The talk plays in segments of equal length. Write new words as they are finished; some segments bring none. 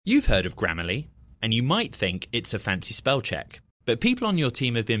You've heard of Grammarly, and you might think it's a fancy spell check, but people on your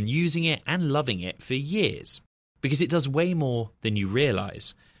team have been using it and loving it for years, because it does way more than you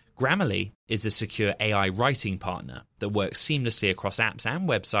realise. Grammarly is a secure AI writing partner that works seamlessly across apps and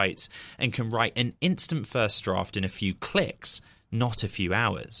websites and can write an instant first draft in a few clicks, not a few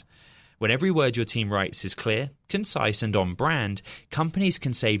hours. When every word your team writes is clear, concise and on brand, companies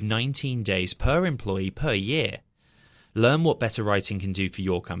can save 19 days per employee per year. Learn what better writing can do for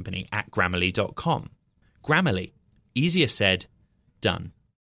your company at Grammarly.com. Grammarly. Easier said, done.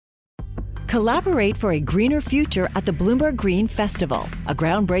 Collaborate for a greener future at the Bloomberg Green Festival, a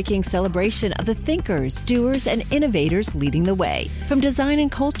groundbreaking celebration of the thinkers, doers, and innovators leading the way. From design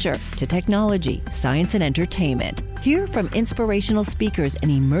and culture to technology, science, and entertainment. Hear from inspirational speakers and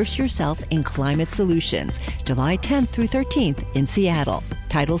immerse yourself in climate solutions. July 10th through 13th in Seattle.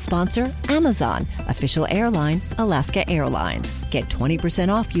 Title sponsor, Amazon. Official airline, Alaska Airlines. Get 20%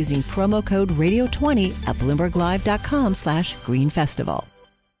 off using promo code radio20 at BloombergLive.com/Green Festival.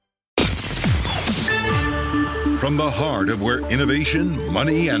 From the heart of where innovation,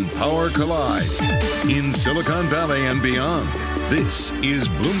 money, and power collide, in Silicon Valley and beyond, this is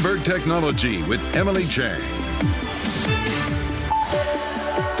Bloomberg Technology with Emily Chang.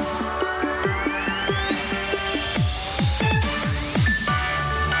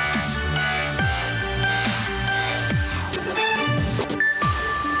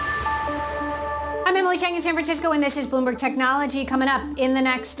 Chang in San Francisco, and this is Bloomberg Technology. Coming up in the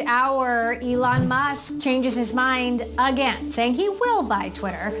next hour, Elon Musk changes his mind again, saying he will buy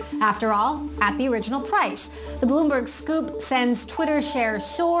Twitter, after all, at the original price. The Bloomberg Scoop sends Twitter shares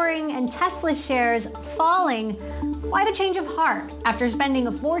soaring and Tesla shares falling. Why the change of heart? After spending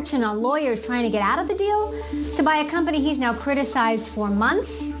a fortune on lawyers trying to get out of the deal to buy a company he's now criticized for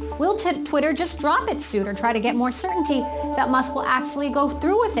months? Will Twitter just drop its suit or try to get more certainty that Musk will actually go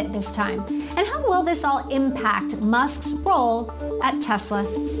through with it this time? And how will this all impact Musk's role at Tesla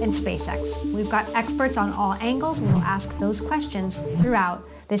and SpaceX? We've got experts on all angles. We will ask those questions throughout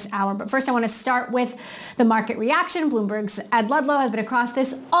this hour. But first, I want to start with the market reaction. Bloomberg's Ed Ludlow has been across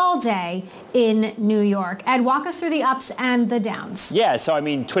this all day in New York. Ed, walk us through the ups and the downs. Yeah, so I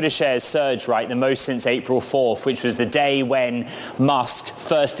mean, Twitter shares surged, right, the most since April 4th, which was the day when Musk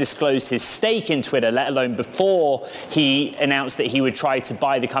first disclosed his stake in Twitter, let alone before he announced that he would try to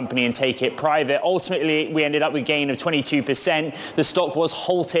buy the company and take it private. Ultimately, we ended up with a gain of 22%. The stock was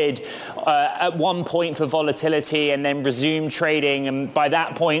halted at one point for volatility and then resumed trading. And by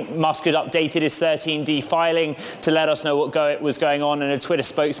that point, Musk had updated his 13D filing to let us know what was going on, and a Twitter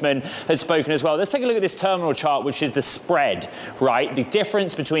spokesman had spoken as well. Let's take a look at this terminal chart, which is the spread, right? The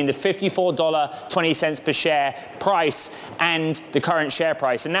difference between the $54.20 per share price and the current share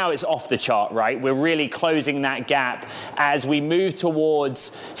price. And now it's off the chart, right? We're really closing that gap as we move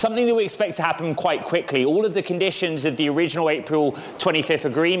towards something that we expect to happen quite quickly. All of the conditions of the original April 25th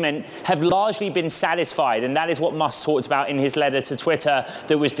agreement have largely been satisfied, and that is what Musk talked about in his letter to Twitter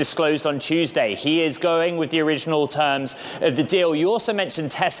that was disclosed on Tuesday. He is going with the original terms of the deal. You also mentioned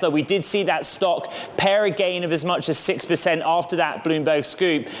Tesla. We did see that stock pair a gain of as much as 6% after that Bloomberg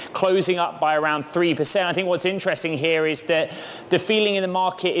scoop, closing up by around 3%. I think what's interesting here is that the feeling in the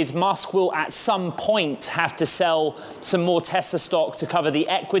market is Musk will at some point have to sell some more Tesla stock to cover the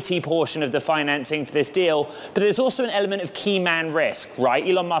equity portion of the financing for this deal. But there's also an element of key man risk, right?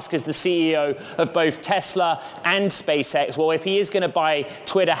 Elon Musk is the CEO of both Tesla and SpaceX. Well, if he is going to buy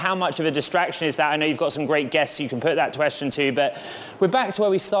Twitter, how much of a distraction is that? I know you've got some great guests you can put that question to, but we're back to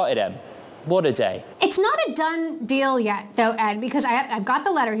where we started, Em. What a day. It's not a done deal yet, though, Ed, because I've got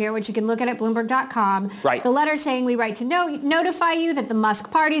the letter here, which you can look at Bloomberg.com. Right. The letter saying we write to notify you that the Musk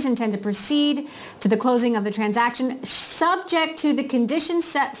parties intend to proceed to the closing of the transaction subject to the conditions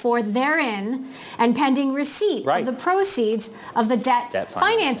set forth therein and pending receipt of the proceeds of the debt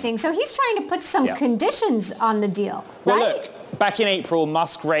financing. So he's trying to put some conditions on the deal, well, right? Look, back in April,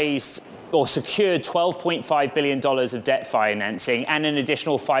 Musk raised or secured $12.5 billion of debt financing and an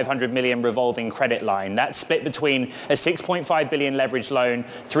additional $500 million revolving credit line. That's split between a $6.5 billion leveraged loan,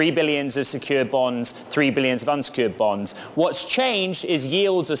 $3 billion of secured bonds, $3 billion of unsecured bonds. What's changed is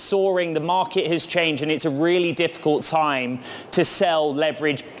yields are soaring, the market has changed, and it's a really difficult time to sell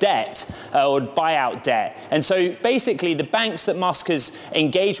leveraged debt or buyout debt. And so basically the banks that Musk has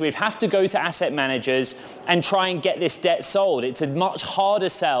engaged with have to go to asset managers and try and get this debt sold. It's a much harder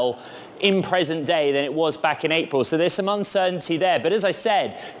sell in present day than it was back in April. So there's some uncertainty there. But as I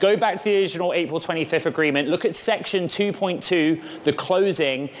said, go back to the original April 25th agreement, look at section 2.2, the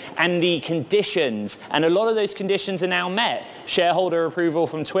closing, and the conditions. And a lot of those conditions are now met. Shareholder approval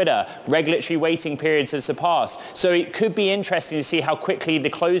from Twitter, regulatory waiting periods have surpassed. So it could be interesting to see how quickly the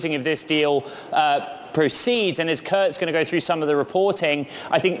closing of this deal proceeds. And as Kurt's going to go through some of the reporting,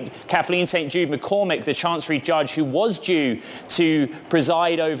 I think Kathleen St. Jude McCormick, the Chancery judge who was due to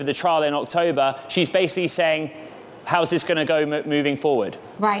preside over the trial in October, she's basically saying, how's this going to go moving forward?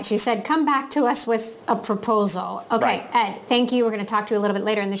 Right. She said, come back to us with a proposal. Okay, right. Ed, thank you. We're going to talk to you a little bit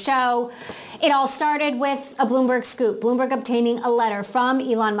later in the show. It all started with a Bloomberg scoop. Bloomberg obtaining a letter from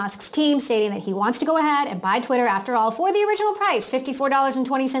Elon Musk's team stating that he wants to go ahead and buy Twitter after all for the original price,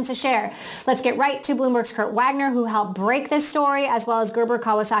 $54.20 a share. Let's get right to Bloomberg's Kurt Wagner, who helped break this story, as well as Gerber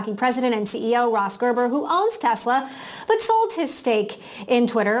Kawasaki president and CEO Ross Gerber, who owns Tesla, but sold his stake in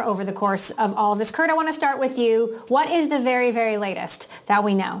Twitter over the course of all of this. Kurt, I want to start with you. What is the very, very latest that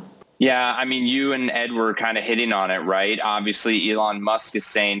we know? Yeah, I mean, you and Ed were kind of hitting on it, right? Obviously, Elon Musk is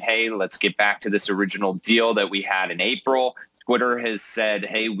saying, hey, let's get back to this original deal that we had in April. Twitter has said,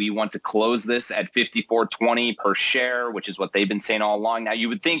 hey, we want to close this at $54.20 per share, which is what they've been saying all along. Now, you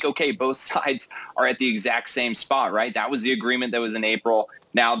would think, okay, both sides are at the exact same spot, right? That was the agreement that was in April.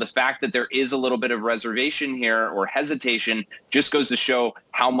 Now, the fact that there is a little bit of reservation here or hesitation just goes to show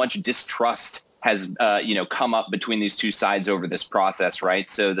how much distrust has come up between these two sides over this process, right?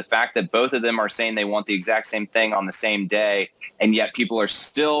 So the fact that both of them are saying they want the exact same thing on the same day, and yet people are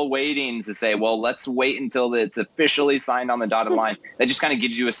still waiting to say, well, let's wait until it's officially signed on the dotted line, that just kind of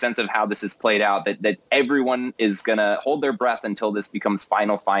gives you a sense of how this is played out, that everyone is going to hold their breath until this becomes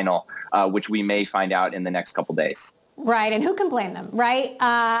final, which we may find out in the next couple days. Right, and who can blame them, right?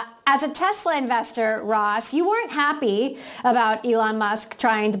 As a Tesla investor, Ross, you weren't happy about Elon Musk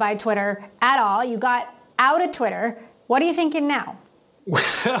trying to buy Twitter at all. You got out of Twitter. What are you thinking now?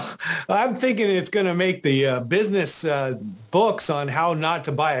 Well, I'm thinking it's going to make the business books on how not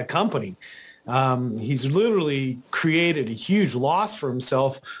to buy a company. He's literally created a huge loss for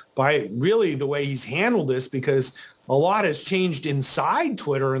himself by really the way he's handled this, because a lot has changed inside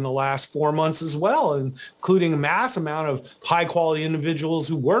Twitter in the last 4 months as well, including a mass amount of high-quality individuals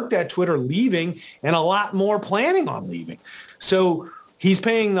who worked at Twitter leaving and a lot more planning on leaving. So he's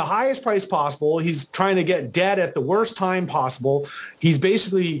paying the highest price possible. He's trying to get debt at the worst time possible. He's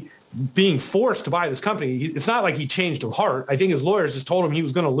basically being forced to buy this company. It's not like he changed of heart. I think his lawyers just told him he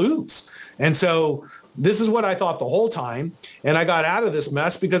was going to lose. And so this is what I thought the whole time. And I got out of this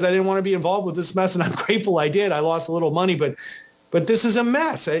mess because I didn't want to be involved with this mess. And I'm grateful I did. I lost a little money, but this is a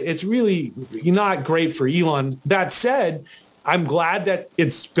mess. It's really not great for Elon. That said, I'm glad that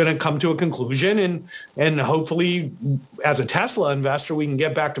it's going to come to a conclusion, and hopefully as a Tesla investor, we can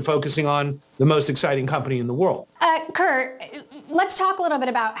get back to focusing on the most exciting company in the world. Kurt, let's talk a little bit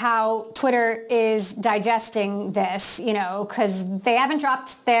about how Twitter is digesting this, because they haven't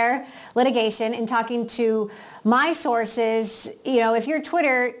dropped their litigation. In talking to my sources, if you're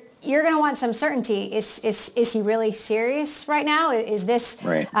Twitter, you're going to want some certainty. Is he really serious right now? Is this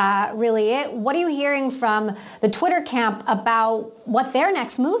really it? What are you hearing from the Twitter camp about what their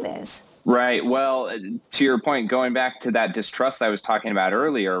next move is? Right. Well, to your point, going back to that distrust I was talking about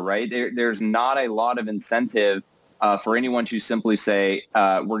earlier, right, there's not a lot of incentive for anyone to simply say,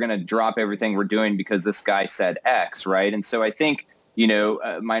 we're going to drop everything we're doing because this guy said X, right? And so I think,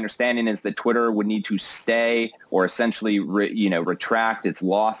 my understanding is that Twitter would need to stay or essentially, retract its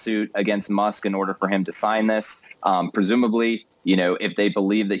lawsuit against Musk in order for him to sign this. Presumably, if they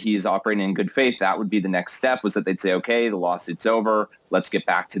believe that he's operating in good faith, that would be the next step, was that they'd say, okay, the lawsuit's over. Let's get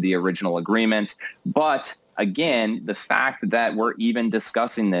back to the original agreement. But again, the fact that we're even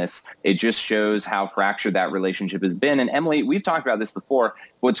discussing this, it just shows how fractured that relationship has been. And Emily, we've talked about this before.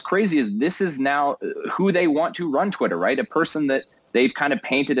 What's crazy is this is now who they want to run Twitter, right? A person that they've kind of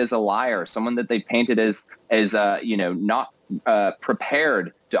painted as a liar, someone that they painted as not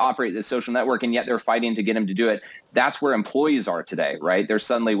prepared to operate this social network, and yet they're fighting to get him to do it. That's where employees are today, right? They're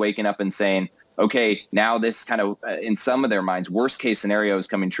suddenly waking up and saying, okay, now this kind of, in some of their minds, worst case scenario is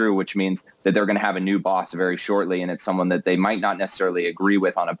coming true, which means that they're going to have a new boss very shortly, and it's someone that they might not necessarily agree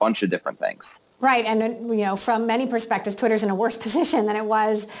with on a bunch of different things. Right. And, from many perspectives, Twitter's in a worse position than it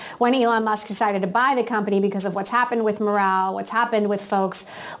was when Elon Musk decided to buy the company because of what's happened with morale, what's happened with folks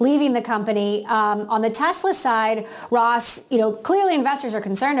leaving the company. On the Tesla side, Ross, clearly investors are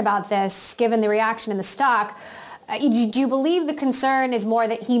concerned about this, given the reaction in the stock. Do you believe the concern is more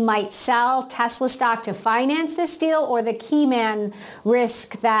that he might sell Tesla stock to finance this deal, or the key man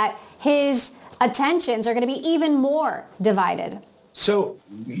risk that his attentions are going to be even more divided? So,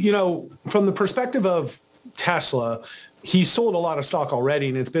 from the perspective of Tesla, he sold a lot of stock already,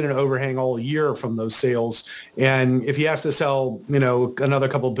 and it's been an overhang all year from those sales. And if he has to sell, another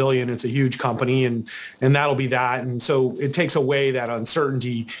couple billion, it's a huge company, and that'll be that. And so it takes away that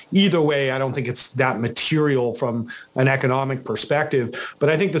uncertainty. Either way, I don't think it's that material from an economic perspective. But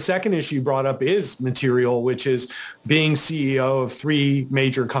I think the second issue you brought up is material, which is being CEO of 3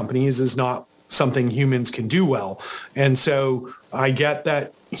 major companies is not something humans can do well. And so I get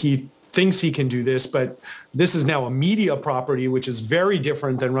that he thinks he can do this, but this is now a media property, which is very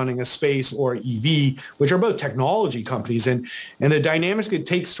different than running a space or EV, which are both technology companies. And the dynamics it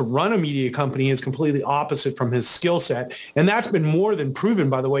takes to run a media company is completely opposite from his skill set. And that's been more than proven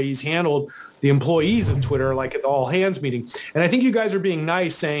by the way he's handled the employees of Twitter, like at the all hands meeting. And I think you guys are being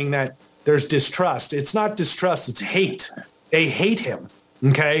nice saying that there's distrust. It's not distrust, it's hate. They hate him.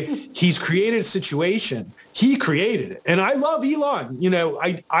 He's created a situation. He created it. And I love Elon.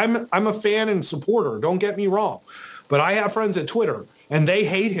 I'm a fan and supporter. Don't get me wrong. But I have friends at Twitter and they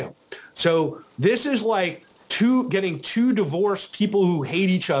hate him. So this is like getting 2 divorced people who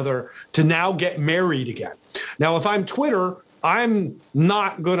hate each other to now get married again. Now, if I'm Twitter, I'm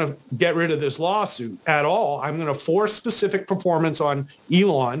not going to get rid of this lawsuit at all. I'm going to force specific performance on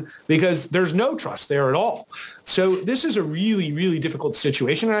Elon because there's no trust there at all. So this is a really, really difficult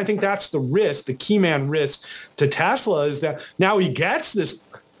situation. And I think that's the risk, the key man risk to Tesla is that now he gets this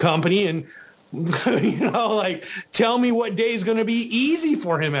company and, tell me what day is going to be easy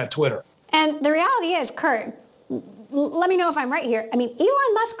for him at Twitter. And the reality is, Kurt, let me know if I'm right here. I mean,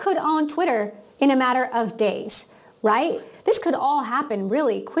 Elon Musk could own Twitter in a matter of days, right? This could all happen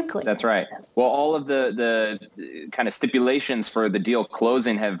really quickly. That's right. Well, all of the kind of stipulations for the deal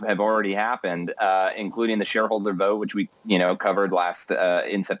closing have already happened, including the shareholder vote, which we, covered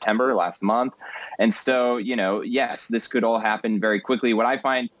in September last month. And so, yes, this could all happen very quickly. What I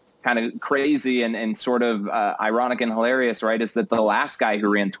find kind of crazy and sort of ironic and hilarious, right, is that the last guy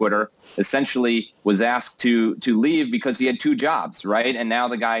who ran Twitter essentially was asked to leave because he had 2 jobs, right? And now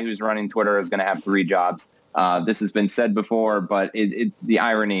the guy who's running Twitter is going to have 3 jobs. This has been said before, but the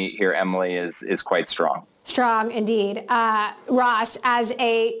irony here, Emily, is quite strong. Strong indeed. Ross, as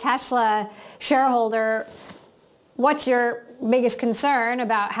a Tesla shareholder, what's your biggest concern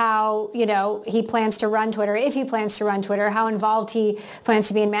about how, he plans to run Twitter, if he plans to run Twitter, how involved he plans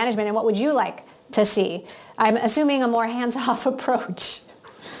to be in management, and what would you like to see? I'm assuming a more hands-off approach.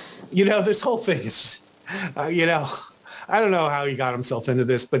 This whole thing is, I don't know how he got himself into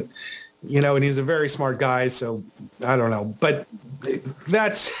this, but and he's a very smart guy, so I don't know. But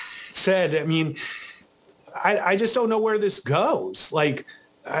that said, I mean, I just don't know where this goes.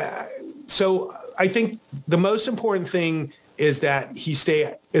 So I think the most important thing is that he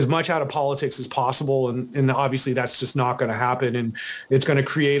stay as much out of politics as possible. And obviously that's just not going to happen. And it's going to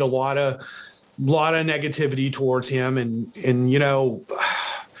create a lot of negativity towards him. And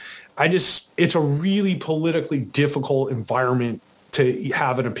it's a really politically difficult environment to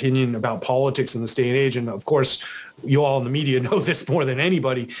have an opinion about politics in this day and age. And of course, you all in the media know this more than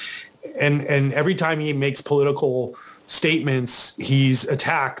anybody. And every time he makes political statements, he's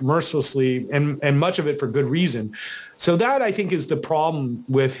attacked mercilessly and much of it for good reason. So that, I think, is the problem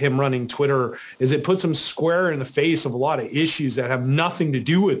with him running Twitter, is it puts him square in the face of a lot of issues that have nothing to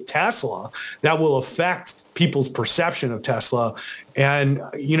do with Tesla that will affect people's perception of Tesla. And,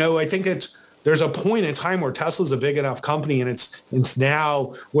 I think there's a point in time where Tesla's a big enough company, and it's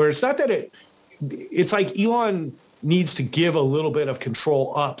now where it's not that it's like Elon needs to give a little bit of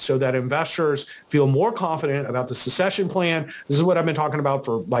control up so that investors feel more confident about the succession plan. This is what I've been talking about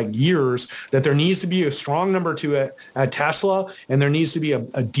for years, that there needs to be a strong number 2 at Tesla, and there needs to be a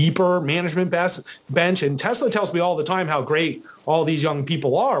deeper management bench. And Tesla tells me all the time how great all these young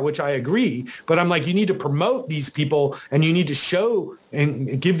people are, which I agree. But I'm like, you need to promote these people, and you need to show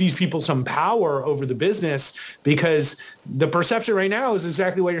and give these people some power over the business, because the perception right now is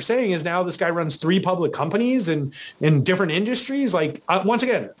exactly what you're saying, is now this guy runs 3 public companies and in different industries. Once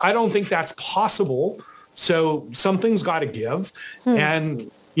again, I don't think that's possible. So something's got to give. And,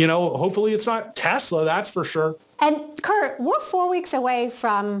 hopefully it's not Tesla, that's for sure. And Kurt, we're 4 weeks away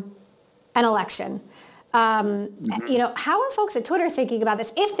from an election. How are folks at Twitter thinking about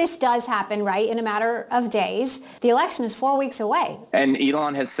this? If this does happen, right, in a matter of days, the election is 4 weeks away. And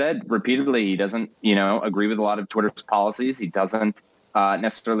Elon has said repeatedly he doesn't, agree with a lot of Twitter's policies. He doesn't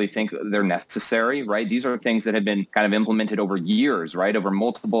necessarily think they're necessary, right? These are things that have been kind of implemented over years, right, over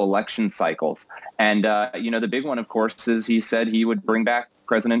multiple election cycles. And, the big one, of course, is he said he would bring back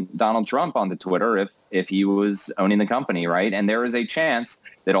President Donald Trump onto Twitter if he was owning the company, right? And there is a chance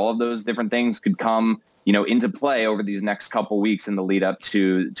that all of those different things could come into play over these next couple weeks in the lead up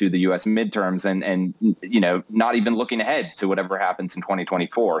to the U.S. midterms and not even looking ahead to whatever happens in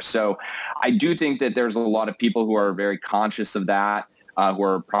 2024. So I do think that there's a lot of people who are very conscious of that, who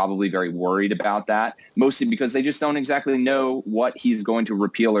are probably very worried about that, mostly because they just don't exactly know what he's going to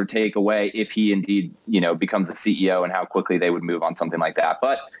repeal or take away if he indeed, becomes a CEO, and how quickly they would move on something like that.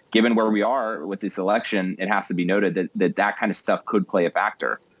 But given where we are with this election, it has to be noted that kind of stuff could play a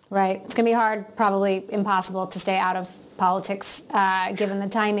factor. Right. It's going to be hard, probably impossible to stay out of politics given the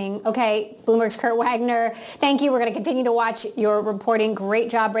timing. Okay, Bloomberg's Kurt Wagner, thank you. We're going to continue to watch your reporting. Great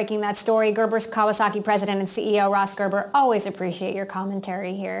job breaking that story. Gerber's Kawasaki president and CEO Ross Gerber, always appreciate your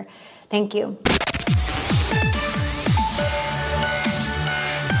commentary here. Thank you.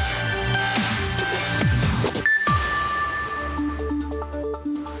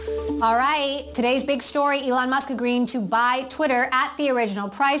 All right, today's big story, Elon Musk agreeing to buy Twitter at the original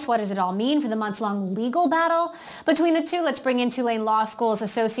price. What does it all mean for the months-long legal battle between the two? Let's bring in Tulane Law School's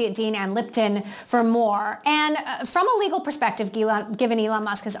Associate Dean Ann Lipton for more. And from a legal perspective, given Elon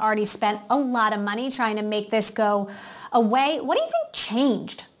Musk has already spent a lot of money trying to make this go away, what do you think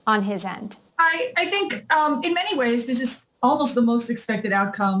changed on his end? I think in many ways this is almost the most expected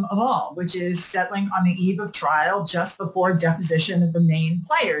outcome of all, which is settling on the eve of trial just before deposition of the main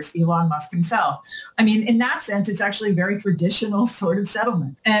players, Elon Musk himself. I mean, in that sense, it's actually a very traditional sort of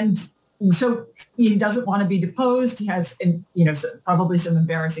settlement. And so he doesn't want to be deposed. He has, probably some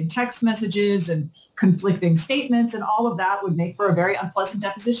embarrassing text messages and conflicting statements, and all of that would make for a very unpleasant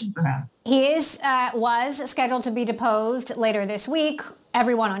deposition for him. He was scheduled to be deposed later this week.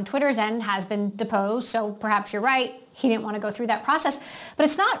 Everyone on Twitter's end has been deposed, so perhaps you're right. He didn't want to go through that process. But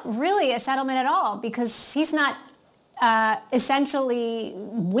it's not really a settlement at all because he's not essentially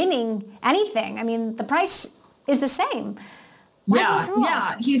winning anything. I mean, the price is the same.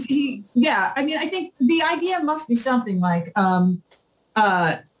 I mean, I think the idea must be something like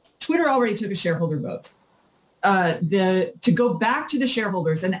Twitter already took a shareholder vote. To go back to the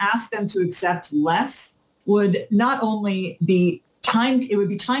shareholders and ask them to accept less would not only be it would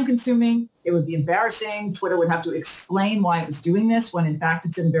be time consuming. It would be embarrassing. Twitter would have to explain why it was doing this when in fact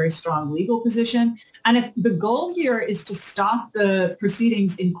it's in a very strong legal position. And if the goal here is to stop the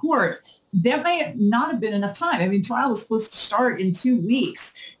proceedings in court, there may not have been enough time. I mean, trial was supposed to start in 2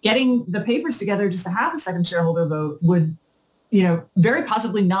 weeks. Getting the papers together just to have a second shareholder vote would, very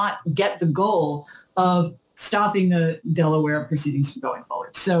possibly not get the goal of stopping the Delaware proceedings from going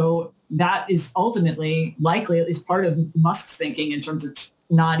forward. So that is ultimately likely at least part of Musk's thinking in terms of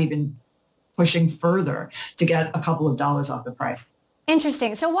not even pushing further to get a couple of dollars off the price.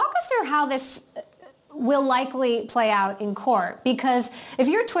 Interesting. So walk us through how this will likely play out in court, because if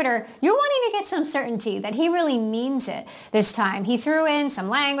you're Twitter, you're wanting to get some certainty that he really means it this time. He threw in some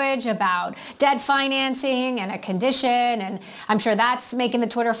language about debt financing and a condition, and I'm sure that's making the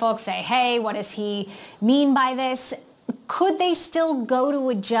Twitter folks say, hey, what does he mean by this? Could they still go to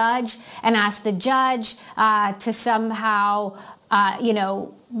a judge and ask the judge to somehow,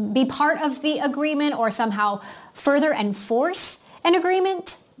 be part of the agreement or somehow further enforce an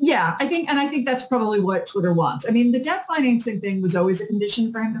agreement? Yeah, I think that's probably what Twitter wants. I mean, the debt financing thing was always a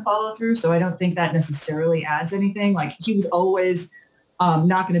condition for him to follow through, so I don't think that necessarily adds anything. Like, he was always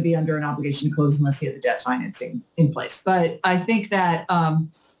not going to be under an obligation to close unless he had the debt financing in place. But I think that,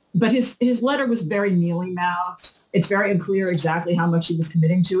 but his letter was very mealy-mouthed. It's very unclear exactly how much he was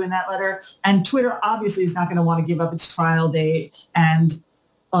committing to in that letter. And Twitter obviously is not going to want to give up its trial date and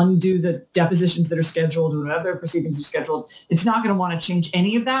undo the depositions that are scheduled or other proceedings are scheduled. It's not going to want to change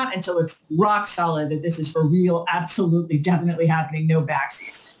any of that until it's rock solid that this is for real, absolutely, definitely happening, no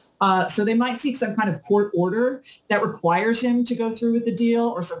backseats. So they might seek some kind of court order that requires him to go through with the deal,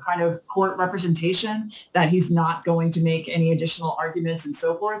 or some kind of court representation that he's not going to make any additional arguments and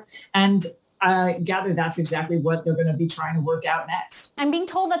so forth. And I gather that's exactly what they're going to be trying to work out next. I'm being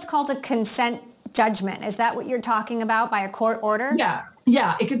told that's called a consent judgment. Is that what you're talking about by a court order?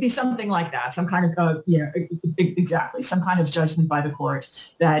 Yeah, it could be something like that. Some kind of, exactly, some kind of judgment by the court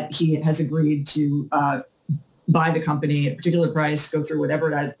that he has agreed to buy the company at a particular price, go through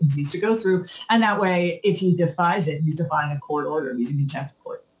whatever it needs to go through. And that way, if he defies it, he's defying a court order. He's in contempt of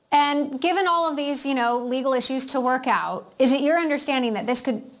court. And given all of these, legal issues to work out, is it your understanding that this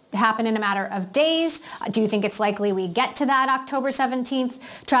could happen in a matter of days? Do you think it's likely we get to that October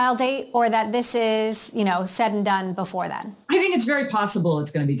 17th trial date, or that this is, said and done before then? I think it's very possible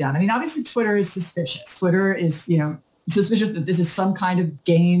it's going to be done. I mean, obviously Twitter is suspicious. Twitter is, suspicious that this is some kind of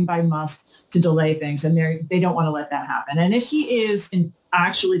game by Musk to delay things, and they don't want to let that happen. And if he is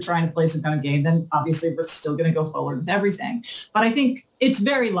actually trying to play some kind of game, then obviously we're still going to go forward with everything. But I think it's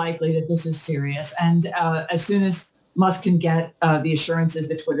very likely that this is serious. And as soon as Musk can get the assurances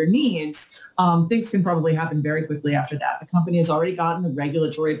that Twitter needs, things can probably happen very quickly after that. The company has already gotten the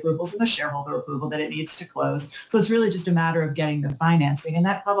regulatory approvals and the shareholder approval that it needs to close. So it's really just a matter of getting the financing, and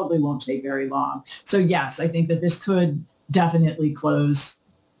that probably won't take very long. So yes, I think that this could definitely close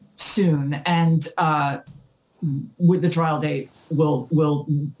soon, and with the trial date will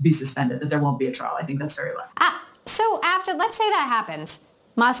be suspended, that there won't be a trial. I think that's very likely. So after, let's say that happens,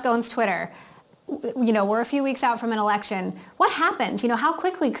 Musk owns Twitter. We're a few weeks out from an election. What happens? How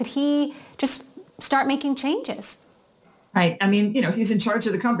quickly could he just start making changes? Right. I mean, he's in charge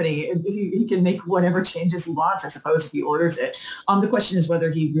of the company. He can make whatever changes he wants, I suppose, if he orders it. The question is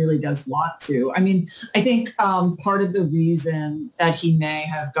whether he really does want to. I mean, I think part of the reason that he may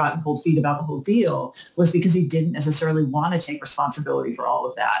have gotten cold feet about the whole deal was because he didn't necessarily want to take responsibility for all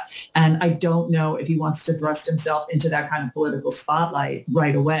of that. And I don't know if he wants to thrust himself into that kind of political spotlight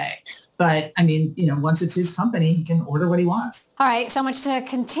right away. But I mean, once it's his company, he can order what he wants. All right. So much to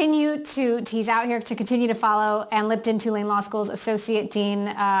continue to tease out here, to continue to follow. Ann Lipton, Tulane Law School's Associate Dean.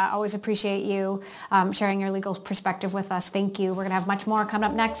 Always appreciate you sharing your legal perspective with us. Thank you. We're going to have much more coming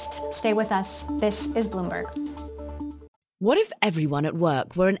up next. Stay with us. This is Bloomberg. What if everyone at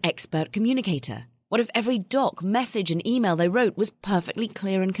work were an expert communicator? What if every doc, message and email they wrote was perfectly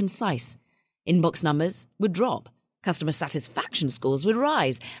clear and concise? Inbox numbers would drop. Customer satisfaction scores would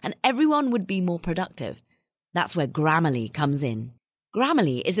rise, and everyone would be more productive. That's where Grammarly comes in.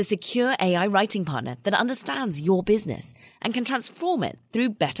 Grammarly is a secure AI writing partner that understands your business and can transform it through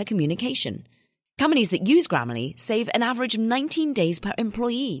better communication. Companies that use Grammarly save an average of 19 days per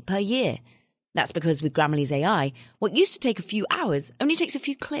employee per year. That's because with Grammarly's AI, what used to take a few hours only takes a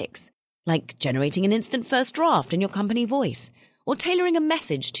few clicks, like generating an instant first draft in your company voice, or tailoring a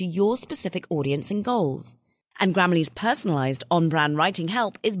message to your specific audience and goals. And Grammarly's personalized on-brand writing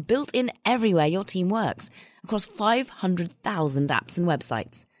help is built in everywhere your team works, across 500,000 apps and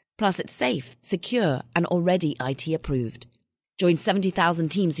websites. Plus, it's safe, secure, and already IT approved. Join 70,000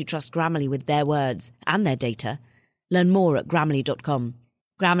 teams who trust Grammarly with their words and their data. Learn more at Grammarly.com.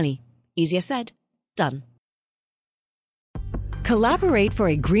 Grammarly. Easier said, done. Collaborate for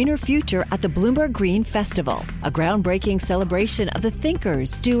a greener future at the Bloomberg Green Festival, a groundbreaking celebration of the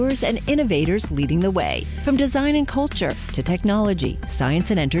thinkers, doers, and innovators leading the way. From design and culture to technology,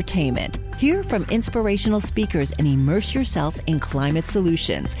 science, and entertainment. Hear from inspirational speakers and immerse yourself in climate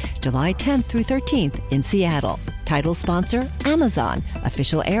solutions. July 10th through 13th in Seattle. Title sponsor, Amazon.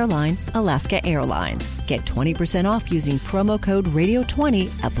 Official airline, Alaska Airlines. Get 20% off using promo code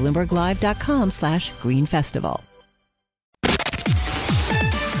Radio20 at BloombergLive.com/Green Festival.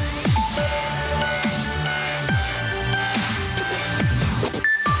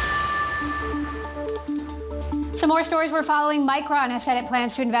 Some more stories we're following. Micron has said it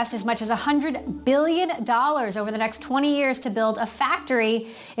plans to invest as much as $100 billion over the next 20 years to build a factory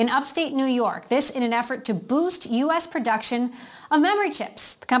in upstate New York. This in an effort to boost U.S. production of memory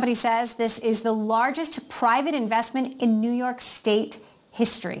chips. The company says this is the largest private investment in New York State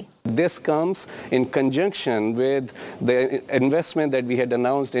history. This comes in conjunction with the investment that we had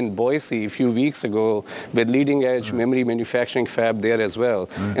announced in Boise a few weeks ago with leading-edge memory manufacturing fab there as well.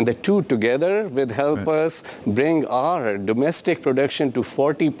 And the two together will help us bring our domestic production to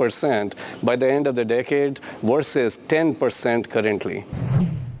 40% by the end of the decade versus 10% currently.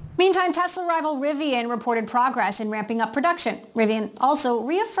 Meantime, Tesla rival Rivian reported progress in ramping up production. Rivian also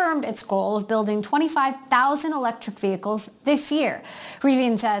reaffirmed its goal of building 25,000 electric vehicles this year.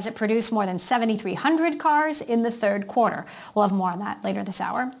 Rivian says it produced more than 7,300 cars in the third quarter. We'll have more on that later this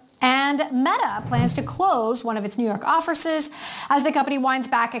hour. And Meta plans to close one of its New York offices as the company winds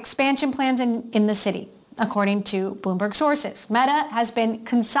back expansion plans in the city. According to Bloomberg sources, Meta has been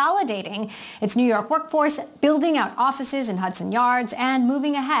consolidating its New York workforce, building out offices in Hudson Yards, and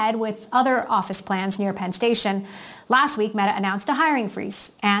moving ahead with other office plans near Penn Station. Last week, Meta announced a hiring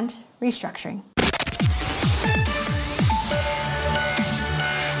freeze and restructuring.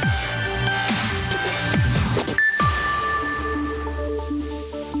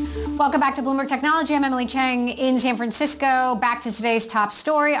 Welcome back to Bloomberg Technology. I'm Emily Chang in San Francisco. Back to today's top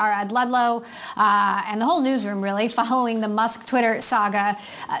story, our Ed Ludlow and the whole newsroom, really, following the Musk Twitter saga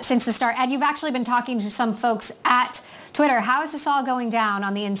since the start. Ed, you've actually been talking to some folks at Twitter. How is this all going down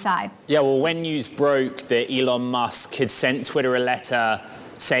on the inside? Yeah, well, when news broke that Elon Musk had sent Twitter a letter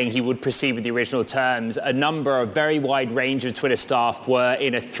saying he would proceed with the original terms, a very wide range of Twitter staff were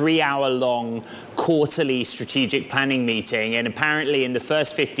in a 3-hour-long quarterly strategic planning meeting, and apparently in the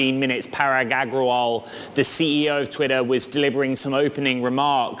first 15 minutes, Parag Agrawal, the CEO of Twitter, was delivering some opening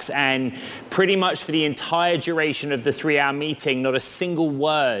remarks, and pretty much for the entire duration of the 3-hour meeting, not a single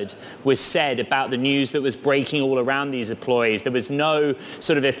word was said about the news that was breaking all around these employees. There was no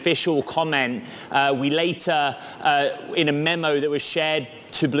sort of official comment. We later, in a memo that was shared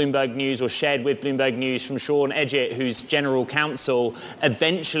to Bloomberg News, or shared with Bloomberg News, from Sean Edgett, who's general counsel,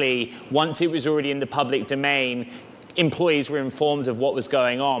 eventually, once it was already in the public domain, employees were informed of what was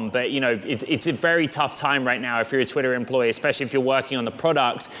going on. But, it's a very tough time right now if you're a Twitter employee, especially if you're working on the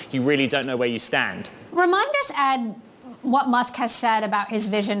product. You really don't know where you stand. Remind us, Ed, what Musk has said about his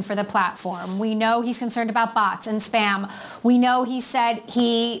vision for the platform. We know he's concerned about bots and spam. We know he said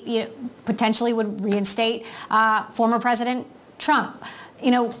he potentially would reinstate former President Trump.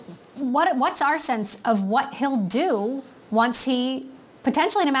 What's our sense of what he'll do once he,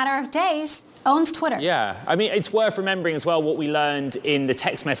 potentially in a matter of days, owns Twitter? Yeah, I mean, it's worth remembering as well what we learned in the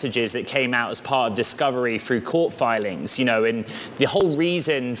text messages that came out as part of discovery through court filings, and the whole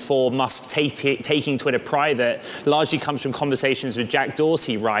reason for Musk taking Twitter private largely comes from conversations with Jack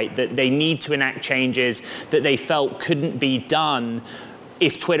Dorsey, right, that they need to enact changes that they felt couldn't be done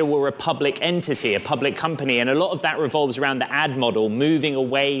if Twitter were a public entity, a public company. And a lot of that revolves around the ad model, moving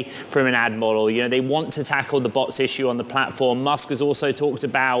away from an ad model. They want to tackle the bots issue on the platform. Musk has also talked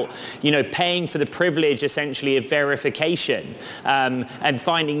about, paying for the privilege, essentially, of verification, and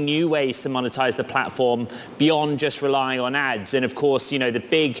finding new ways to monetize the platform beyond just relying on ads. And of course, the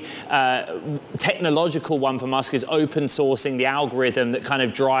big technological one for Musk is open sourcing the algorithm that kind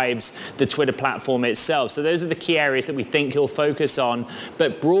of drives the Twitter platform itself. So those are the key areas that we think he'll focus on.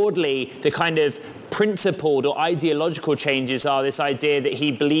 But broadly, the kind of principled or ideological changes are this idea that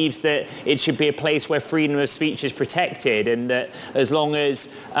he believes that it should be a place where freedom of speech is protected, and that as long as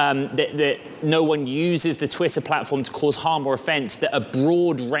that no one uses the Twitter platform to cause harm or offense, that a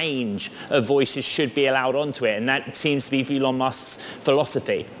broad range of voices should be allowed onto it. And that seems to be Elon Musk's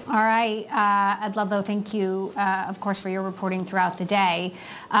philosophy. All right. Ed Ludlow, thank you, of course, for your reporting throughout the day.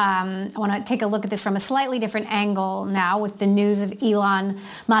 I want to take a look at this from a slightly different angle now, with the news of Elon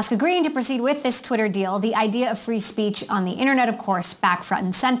Musk agreeing to proceed with this Twitter deal. The idea of free speech on the internet, of course, back front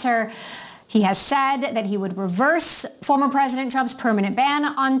and center. He has said that he would reverse former President Trump's permanent ban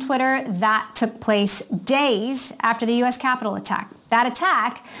on Twitter. That took place days after the U.S. Capitol attack. That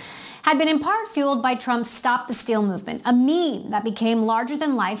attack had been in part fueled by Trump's Stop the Steal movement, a meme that became larger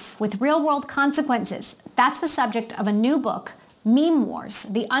than life with real-world consequences. That's the subject of a new book, Meme Wars,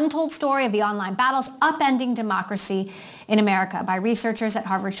 the untold story of the online battles upending democracy in America, by researchers at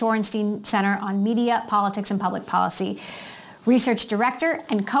Harvard Shorenstein Center on Media, Politics, and Public Policy. Research director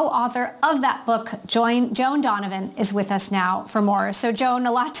and co-author of that book, Joan Donovan, is with us now for more. So Joan,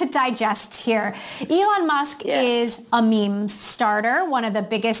 a lot to digest here. Elon Musk is a meme starter, one of the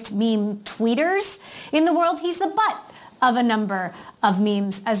biggest meme tweeters in the world. He's the butt of a number of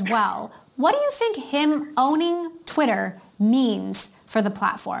memes as well. What do you think him owning Twitter means for the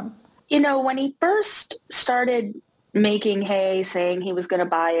platform? When he first started making hay, saying he was going to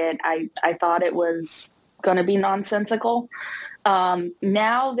buy it, I thought it was going to be nonsensical.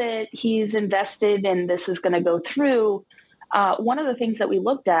 Now that he's invested and this is going to go through, one of the things that we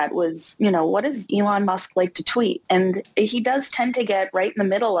looked at was, what does Elon Musk like to tweet? And he does tend to get right in the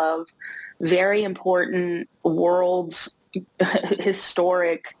middle of very important world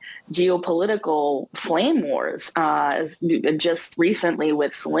historic geopolitical flame wars, just recently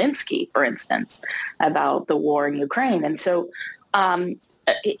with Zelensky, for instance, about the war in Ukraine. And so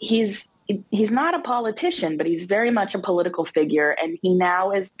he's not a politician, but he's very much a political figure, and he now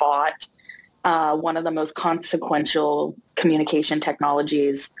has bought one of the most consequential communication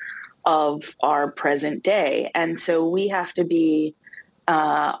technologies of our present day. And so we have to be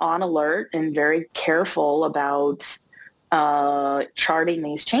on alert and very careful about charting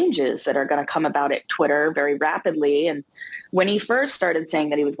these changes that are going to come about at Twitter very rapidly. And when he first started saying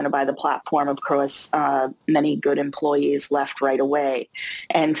that he was going to buy the platform, of course, many good employees left right away.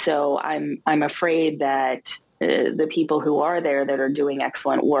 And so I'm afraid that the people who are there that are doing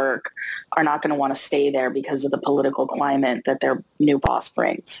excellent work are not going to want to stay there because of the political climate that their new boss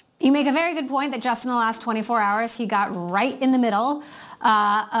brings. You make a very good point that just in the last 24 hours, he got right in the middle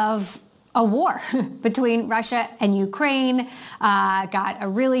of a war between Russia and Ukraine, got a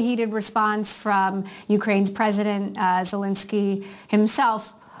really heated response from Ukraine's President Zelensky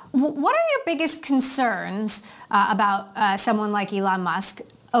himself. What are your biggest concerns about someone like Elon Musk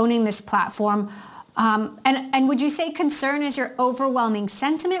owning this platform? And would you say concern is your overwhelming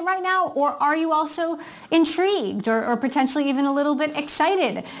sentiment right now, or are you also intrigued or potentially even a little bit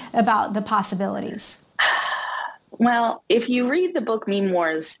excited about the possibilities? Well, if you read the book Meme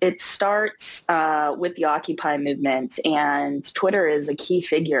Wars, it starts with the Occupy movement, and Twitter is a key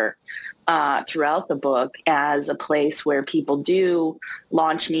figure throughout the book as a place where people do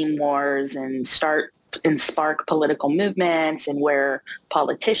launch meme wars and start and spark political movements, and where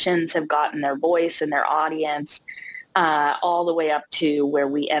politicians have gotten their voice and their audience, all the way up to where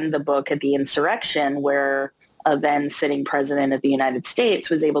we end the book at the insurrection, where a then sitting president of the United States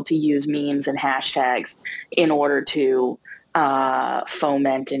was able to use memes and hashtags in order to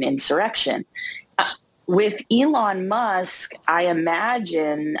foment an insurrection. With Elon Musk, I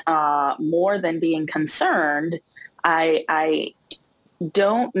imagine more than being concerned, I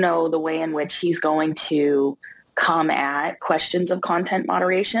don't know the way in which he's going to come at questions of content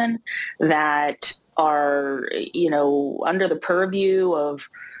moderation that are, under the purview of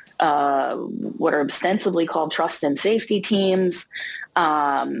what are ostensibly called trust and safety teams,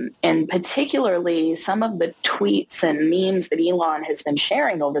 and particularly some of the tweets and memes that Elon has been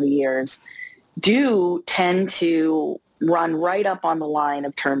sharing over the years do tend to run right up on the line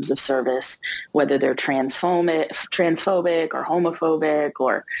of terms of service, whether they're transphobic or homophobic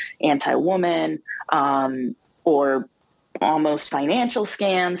or anti-woman, or almost financial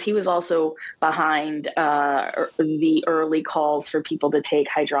scams. He was also behind the early calls for people to take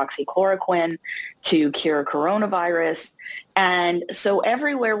hydroxychloroquine to cure coronavirus. And so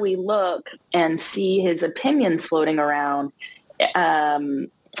everywhere we look and see his opinions floating around,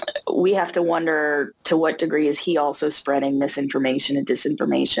 we have to wonder to what degree is he also spreading misinformation and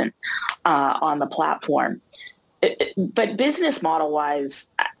disinformation on the platform. But business model-wise,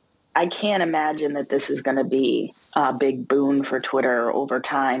 I can't imagine that this is going to be a big boon for Twitter over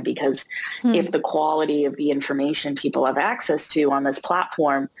time, because if the quality of the information people have access to on this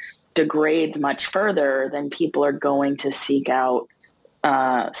platform degrades much further, then people are going to seek out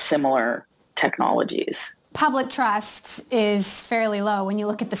similar technologies. Public trust is fairly low when you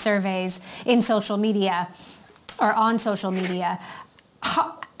look at the surveys in social media or on social media.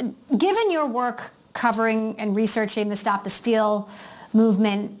 Given your work covering and researching the Stop the Steal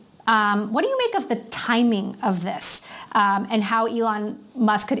movement, what do you make of the timing of this and how Elon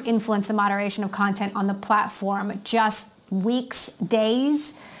Musk could influence the moderation of content on the platform just weeks,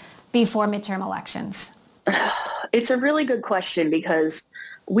 days before midterm elections? It's a really good question, because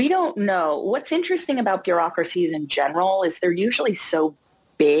we don't know. What's interesting about bureaucracies in general is they're usually so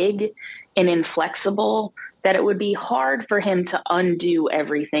big and inflexible that it would be hard for him to undo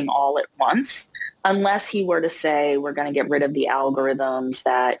everything all at once, unless he were to say, we're going to get rid of the algorithms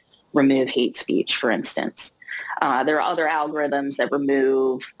that remove hate speech, for instance. There are other algorithms that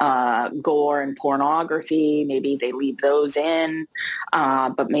remove gore and pornography. Maybe they leave those in,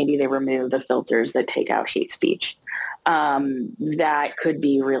 but maybe they remove the filters that take out hate speech. That could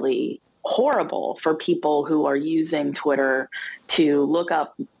be really horrible for people who are using Twitter to look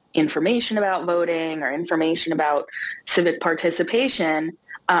up information about voting or information about civic participation,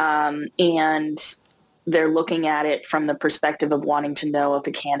 and they're looking at it from the perspective of wanting to know if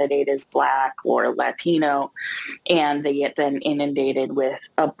a candidate is Black or Latino, and they get then inundated with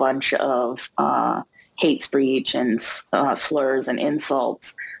a bunch of hate speech and slurs and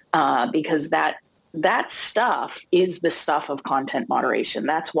insults, because that stuff is the stuff of content moderation.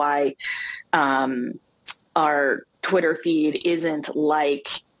 That's why our Twitter feed isn't like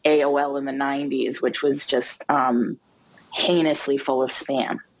AOL in the 90s, which was just heinously full of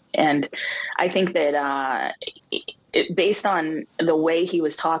spam. And I think that based on the way he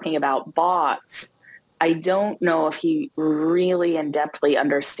was talking about bots, I don't know if he really in-depthly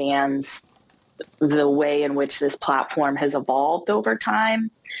understands the way in which this platform has evolved over time,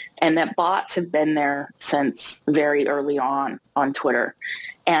 and that bots have been there since very early on Twitter.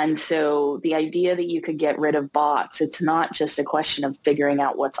 And so the idea that you could get rid of bots, it's not just a question of figuring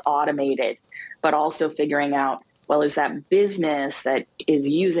out what's automated, but also figuring out, well, is that business that is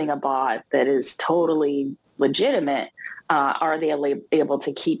using a bot that is totally legitimate, are they able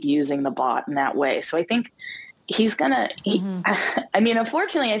to keep using the bot in that way? So I think he's going to,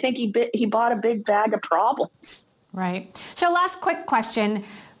 unfortunately, I think he bought a big bag of problems. Right. So last quick question.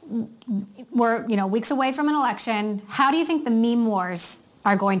 We're, weeks away from an election. How do you think the meme wars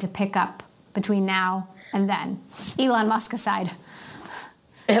are going to pick up between now and then, Elon Musk aside?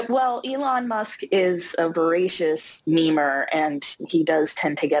 Well, Elon Musk is a voracious memer, and he does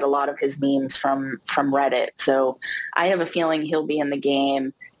tend to get a lot of his memes from Reddit. So I have a feeling he'll be in the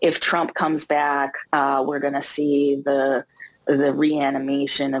game. If Trump comes back, we're going to see the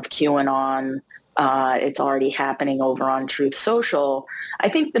reanimation of QAnon It's already happening over on Truth Social. I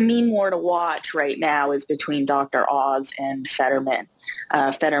think the meme war to watch right now is between Dr. Oz and Fetterman.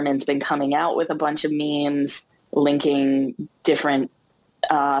 Fetterman's been coming out with a bunch of memes linking different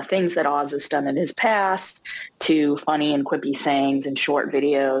things that Oz has done in his past to funny and quippy sayings and short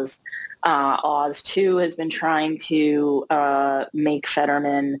videos. Oz, too, has been trying to make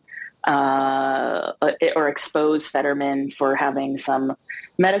Fetterman or expose Fetterman for having some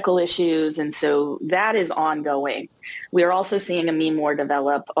medical issues. And so that is ongoing. We are also seeing a meme war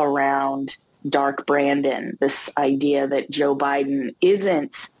develop around Dark Brandon, this idea that Joe Biden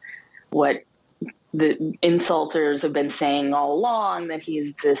isn't what the insulters have been saying all along, that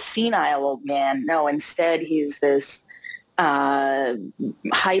he's this senile old man. No, instead he's this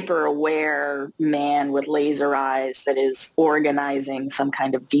hyper-aware man with laser eyes that is organizing some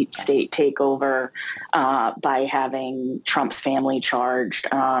kind of deep state takeover by having Trump's family charged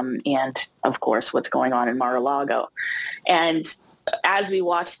and, of course, what's going on in Mar-a-Lago. And as we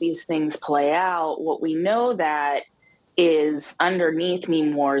watch these things play out, what we know that is underneath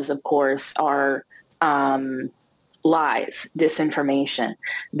meme wars, of course, are lies, disinformation.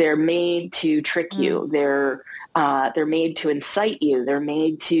 They're made to trick you. They're made to incite you. They're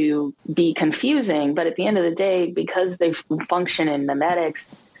made to be confusing. But at the end of the day, because they function in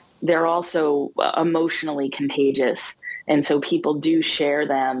memetics, they're also emotionally contagious. And so people do share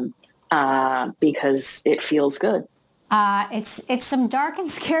them because it feels good. It's some dark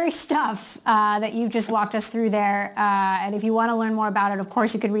and scary stuff that you've just walked us through there. And if you want to learn more about it, of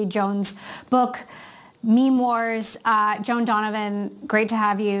course, you could read Joan's book, Meme Wars. Joan Donovan, great to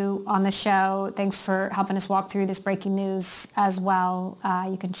have you on the show. Thanks for helping us walk through this breaking news as well.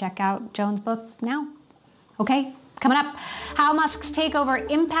 You can check out Joan's book now. Okay, coming up, how Musk's takeover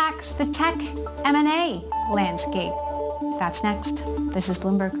impacts the tech M&A landscape. That's next. This is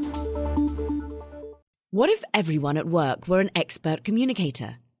Bloomberg. What if everyone at work were an expert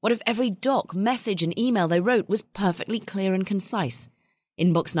communicator? What if every doc, message and email they wrote was perfectly clear and concise?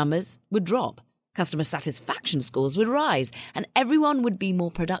 Inbox numbers would drop. Customer satisfaction scores would rise, and everyone would be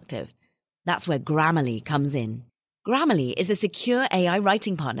more productive. That's where Grammarly comes in. Grammarly is a secure AI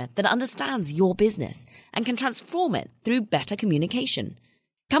writing partner that understands your business and can transform it through better communication.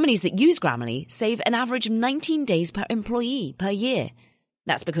 Companies that use Grammarly save an average of 19 days per employee per year.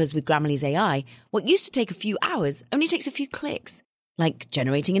 That's because with Grammarly's AI, what used to take a few hours only takes a few clicks, like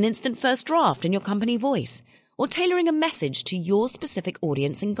generating an instant first draft in your company voice or tailoring a message to your specific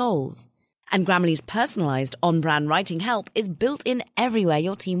audience and goals. And Grammarly's personalized on-brand writing help is built in everywhere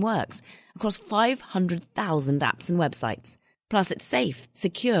your team works, across 500,000 apps and websites. Plus, it's safe,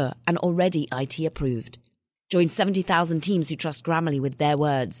 secure, and already IT approved. Join 70,000 teams who trust Grammarly with their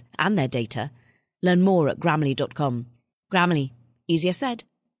words and their data. Learn more at Grammarly.com. Grammarly. Easier said,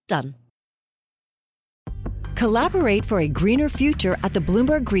 done. Collaborate for a greener future at the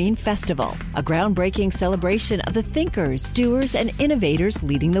Bloomberg Green Festival, a groundbreaking celebration of the thinkers, doers, and innovators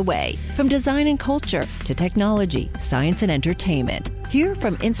leading the way. From design and culture to technology, science, and entertainment. Hear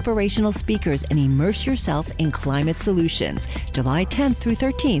from inspirational speakers and immerse yourself in climate solutions. July 10th through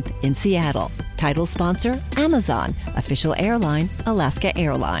 13th in Seattle. Title sponsor, Amazon. Official airline, Alaska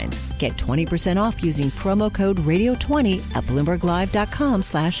Airlines. Get 20% off using promo code Radio20 at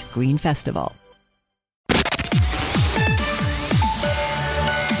BloombergLive.com/Green Festival.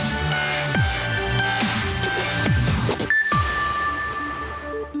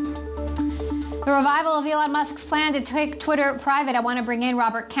 The revival of Elon Musk's plan to take Twitter private. I want to bring in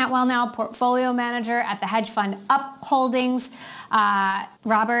Robert Cantwell now, portfolio manager at the hedge fund Up Holdings.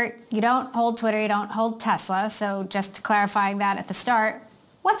 Robert, you don't hold Twitter, you don't hold Tesla, so just clarifying that at the start.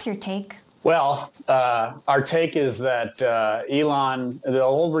 What's your take? Well, our take is that Elon, the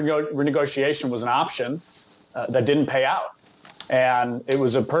whole renegotiation was an option that didn't pay out. And it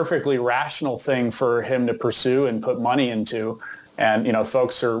was a perfectly rational thing for him to pursue and put money into. And,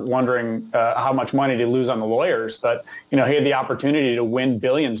 folks are wondering how much money to lose on the lawyers. But, he had the opportunity to win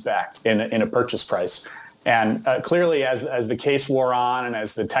billions back in a purchase price. And clearly, as the case wore on and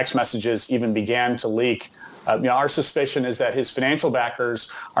as the text messages even began to leak, our suspicion is that his financial backers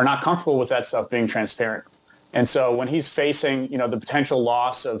are not comfortable with that stuff being transparent. And so when he's facing, the potential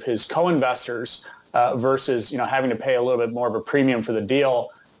loss of his co-investors versus, having to pay a little bit more of a premium for the deal,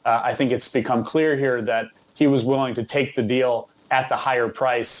 I think it's become clear here that he was willing to take the deal at the higher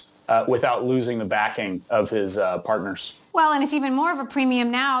price without losing the backing of his partners. Well, and it's even more of a premium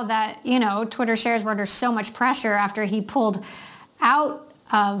now that, Twitter shares were under so much pressure after he pulled out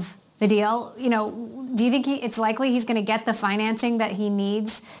of the deal. Do you think it's likely he's going to get the financing that he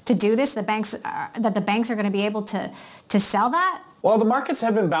needs to do this? The banks are going to be able to sell that? Well, the markets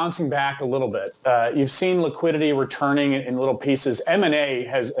have been bouncing back a little bit. You've seen liquidity returning in little pieces. M&A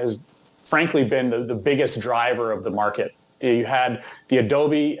has frankly been the biggest driver of the market. You had the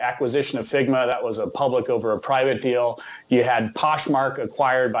Adobe acquisition of Figma. That was a public over a private deal. You had Poshmark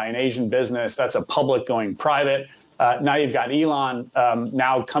acquired by an Asian business. That's a public going private. Now you've got Elon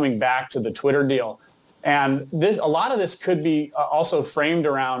now coming back to the Twitter deal. And a lot of this could be also framed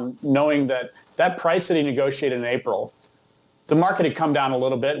around knowing that price that he negotiated in April, the market had come down a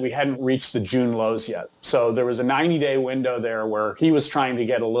little bit. We hadn't reached the June lows yet. So there was a 90-day window there where he was trying to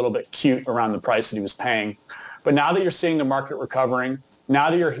get a little bit cute around the price that he was paying. But now that you're seeing the market recovering,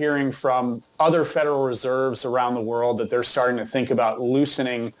 now that you're hearing from other Federal Reserves around the world that they're starting to think about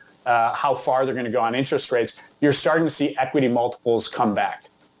loosening how far they're going to go on interest rates, you're starting to see equity multiples come back.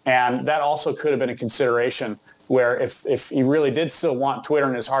 And that also could have been a consideration where if he really did still want Twitter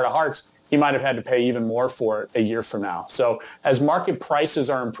in his heart of hearts, he might have had to pay even more for it a year from now. So as market prices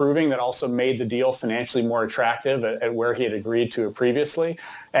are improving, that also made the deal financially more attractive at where he had agreed to it previously.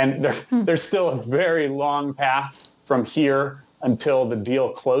 And there's still a very long path from here until the deal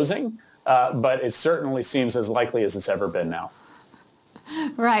closing, but it certainly seems as likely as it's ever been now.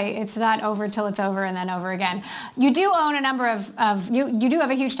 Right. It's not over till it's over and then over again. You do own a number of you do have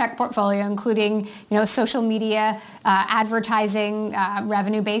a huge tech portfolio, including, social media, advertising,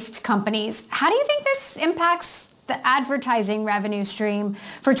 revenue-based companies. How do you think this impacts the advertising revenue stream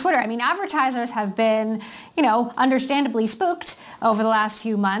for Twitter? I mean, advertisers have been, understandably spooked over the last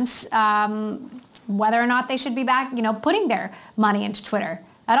few months, whether or not they should be back, putting their money into Twitter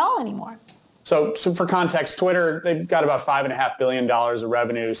at all anymore. So for context, Twitter, they've got about $5.5 billion of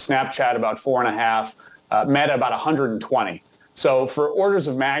revenue, Snapchat about $4.5 billion, Meta about 120. So for orders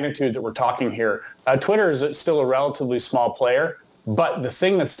of magnitude that we're talking here, Twitter is still a relatively small player. But the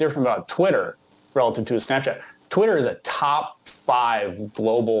thing that's different about Twitter relative to a Snapchat, Twitter is a top 5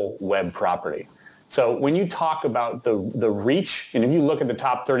 global web property. So when you talk about the reach, and if you look at the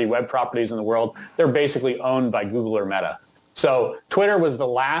top 30 web properties in the world, they're basically owned by Google or Meta. So Twitter was the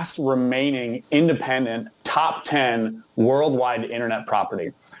last remaining independent top 10 worldwide internet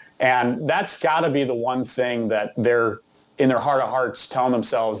property. And that's got to be the one thing that they're, in their heart of hearts, telling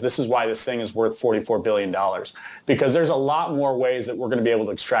themselves, this is why this thing is worth $44 billion. Because there's a lot more ways that we're going to be able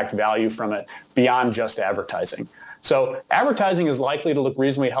to extract value from it beyond just advertising. So advertising is likely to look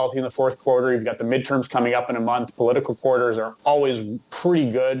reasonably healthy in the fourth quarter. You've got the midterms coming up in a month. Political quarters are always pretty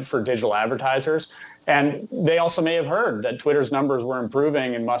good for digital advertisers. And they also may have heard that Twitter's numbers were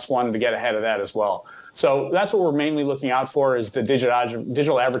improving and Musk wanted to get ahead of that as well. So that's what we're mainly looking out for, is the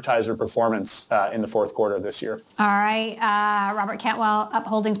digital advertiser performance in the fourth quarter of this year. All right. Robert Cantwell, Up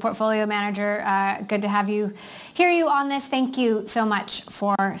Holdings portfolio manager. Good to have you, hear you on this. Thank you so much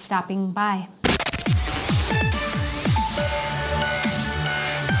for stopping by.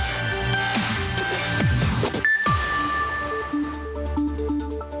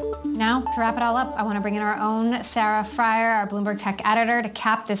 Now, to wrap it all up, I want to bring in our own Sarah Fryer, our Bloomberg Tech editor, to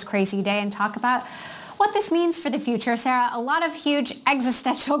cap this crazy day and talk about what this means for the future. Sarah, a lot of huge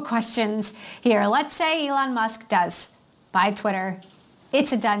existential questions here. Let's say Elon Musk does buy Twitter.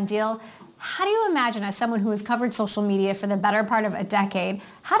 It's a done deal. How do you imagine, as someone who has covered social media for the better part of a decade,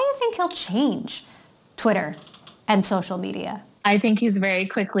 how do you think he'll change Twitter and social media? I think he's very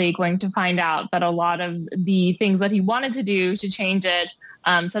quickly going to find out that a lot of the things that he wanted to do to change it,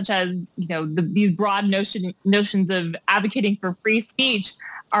 such as these broad notions of advocating for free speech,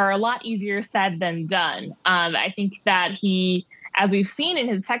 are a lot easier said than done. I think that he, as we've seen in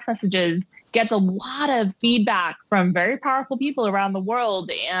his text messages, gets a lot of feedback from very powerful people around the world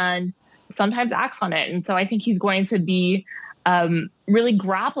and sometimes acts on it. And so I think he's going to be really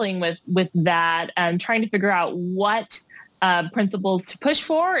grappling with that and trying to figure out what principles to push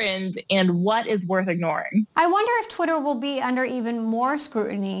for and what is worth ignoring. I wonder if Twitter will be under even more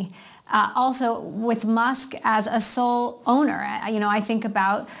scrutiny, also with Musk as a sole owner. I think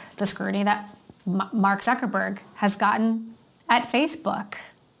about the scrutiny that Mark Zuckerberg has gotten at Facebook.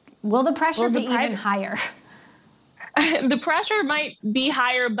 Will the pressure be even higher? The pressure might be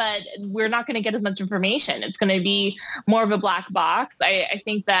higher, but we're not going to get as much information. It's going to be more of a black box. I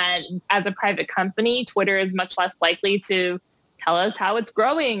think that as a private company, Twitter is much less likely to tell us how it's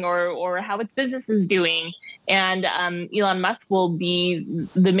growing or how its business is doing. And Elon Musk will be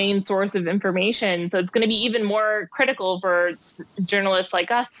the main source of information. So it's going to be even more critical for journalists like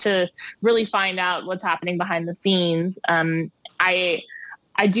us to really find out what's happening behind the scenes.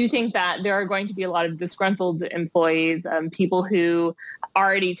 I do think that there are going to be a lot of disgruntled employees, people who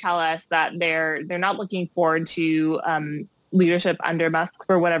already tell us that they're not looking forward to leadership under Musk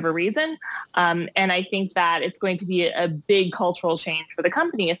for whatever reason. And I think that it's going to be a big cultural change for the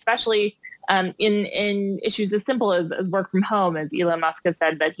company, especially in issues as simple as work from home, as Elon Musk has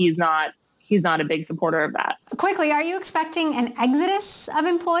said that he's not a big supporter of that. Quickly, are you expecting an exodus of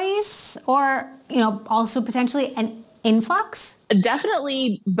employees or, also potentially an influx?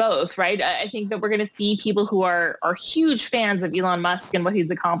 Definitely both, right? I think that we're going to see people who are huge fans of Elon Musk and what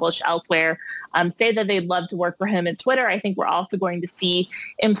he's accomplished elsewhere say that they'd love to work for him at Twitter. I think we're also going to see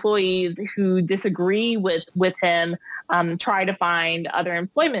employees who disagree with him try to find other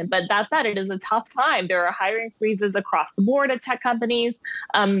employment. But that said, it is a tough time. There are hiring freezes across the board at tech companies,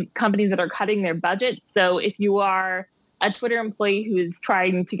 companies that are cutting their budgets. So if you are a Twitter employee who is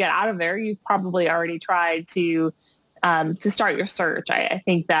trying to get out of there, you've probably already tried to start your search. I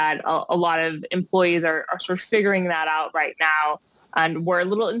think that a lot of employees are sort of figuring that out right now, and we're a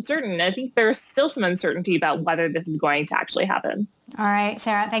little uncertain. I think there's still some uncertainty about whether this is going to actually happen. All right,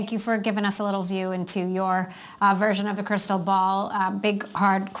 Sarah, thank you for giving us a little view into your version of the crystal ball. Big,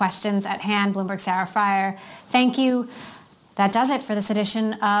 hard questions at hand. Bloomberg Sarah Frier, thank you. That does it for this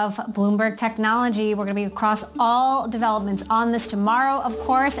edition of Bloomberg Technology. We're going to be across all developments on this tomorrow, of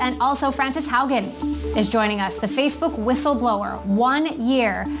course. And also Frances Haugen is joining us, the Facebook whistleblower, 1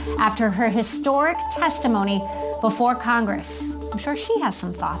 year after her historic testimony before Congress. I'm sure she has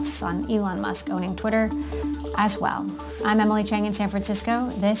some thoughts on Elon Musk owning Twitter as well. I'm Emily Chang in San Francisco.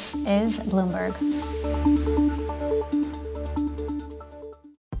 This is Bloomberg.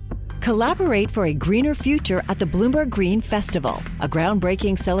 Collaborate for a greener future at the Bloomberg Green Festival, a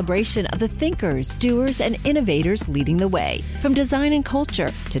groundbreaking celebration of the thinkers, doers, and innovators leading the way. From design and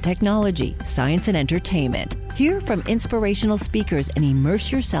culture to technology, science, and entertainment. Hear from inspirational speakers and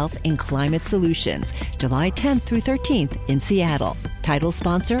immerse yourself in climate solutions. July 10th through 13th in Seattle. Title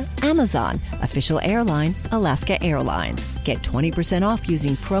sponsor, Amazon. Official airline, Alaska Airlines. Get 20% off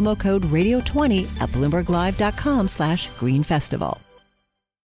using promo code radio20 at BloombergLive.com/Green Festival.